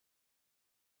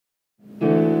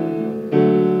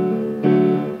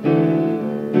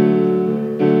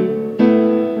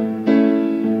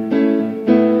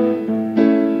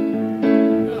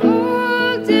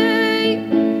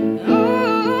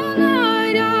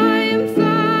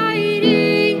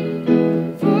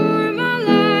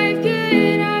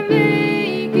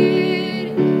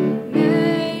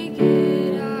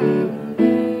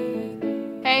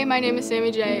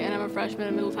Sammie J, and I'm a freshman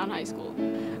at Middletown High School.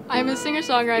 I'm a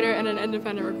singer-songwriter and an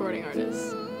independent recording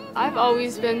artist. I've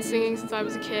always been singing since I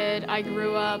was a kid. I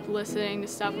grew up listening to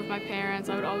stuff with my parents.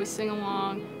 I would always sing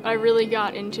along, but I really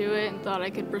got into it and thought I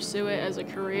could pursue it as a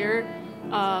career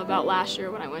about last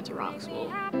year when I went to rock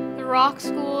school. The rock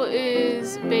school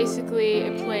is basically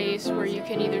a place where you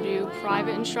can either do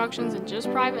private instructions and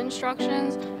just private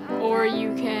instructions, or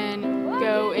you can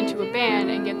go into a band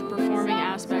and get the performing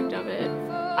aspect of it.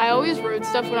 I always wrote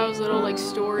stuff when I was little, like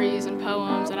stories and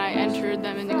poems, and I entered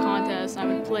them into contests, and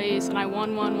I would place, and I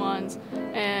won once,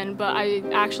 but I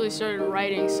actually started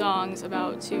writing songs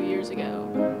about 2 years ago.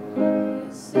 You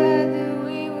said that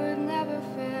we would never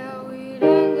fail, we'd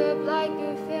end up like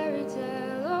a fairy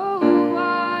tale. Oh,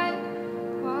 why?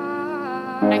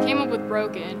 I came up with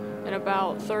Broken in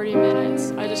about 30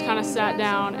 minutes. I just kind of sat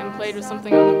down and played with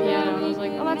something on the piano, and I was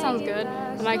like, oh, that sounds good.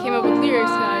 And I came up with lyrics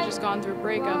because I had just gone through a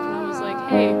breakup, and I was like,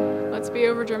 hey, let's be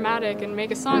over dramatic and make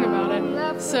a song about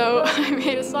it. So I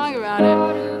made a song about it.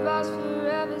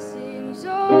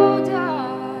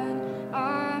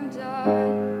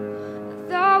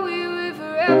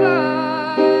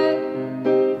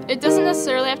 It doesn't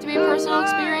necessarily have to be a personal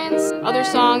experience. Other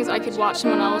songs, I could watch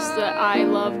someone else that I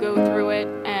love go through it,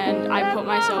 and I put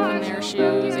myself in their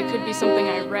shoes. It could be something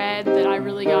I read that I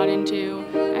really got into,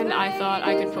 and I thought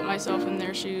I could put myself in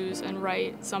their shoes and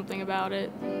write something about it.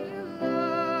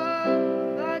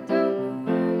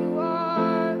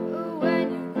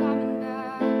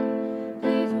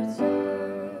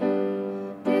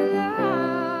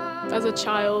 As a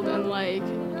child and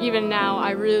even now,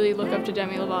 I really look up to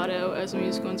Demi Lovato as a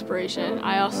musical inspiration.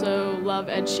 I also love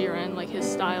Ed Sheeran, his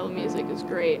style of music is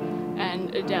great.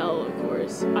 And Adele, of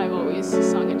course. I've always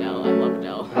sung Adele, I love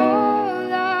Adele.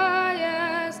 All I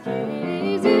ask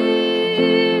is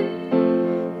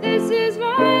this is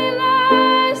my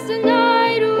last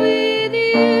night with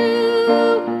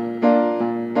you.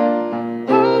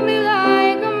 Hold me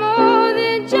like I'm more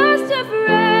than just a friend.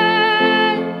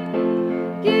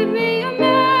 Give me a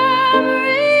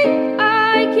memory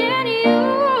I can use.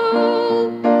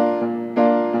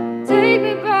 Take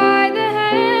me by the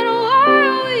hand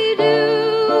while we do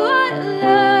what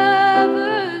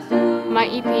lovers do. My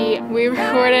EP, we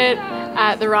record it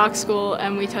at the rock school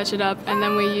and we touch it up, and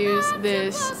then we use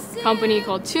this company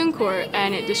called TuneCore,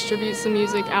 and it distributes the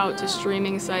music out to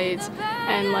streaming sites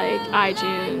and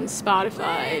iTunes,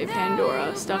 Spotify,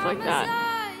 Pandora, stuff like that.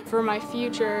 For my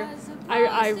future,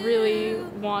 I really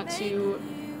want to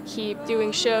keep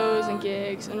doing shows and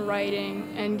gigs and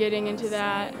writing and getting into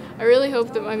that. I really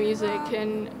hope that my music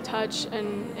can touch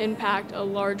and impact a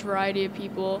large variety of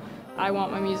people. I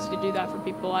want my music to do that for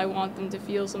people. I want them to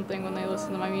feel something when they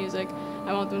listen to my music.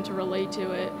 I want them to relate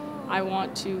to it. I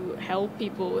want to help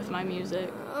people with my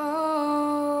music.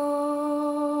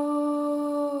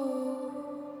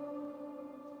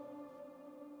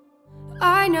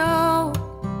 I know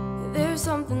there's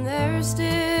something there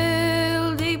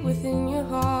still deep within your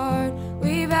heart.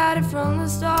 We've had it from the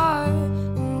start,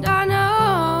 and I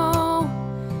know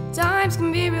times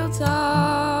can be real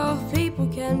tough, people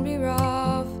can be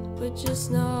rough, but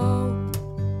just know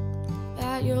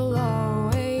that you'll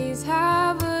always have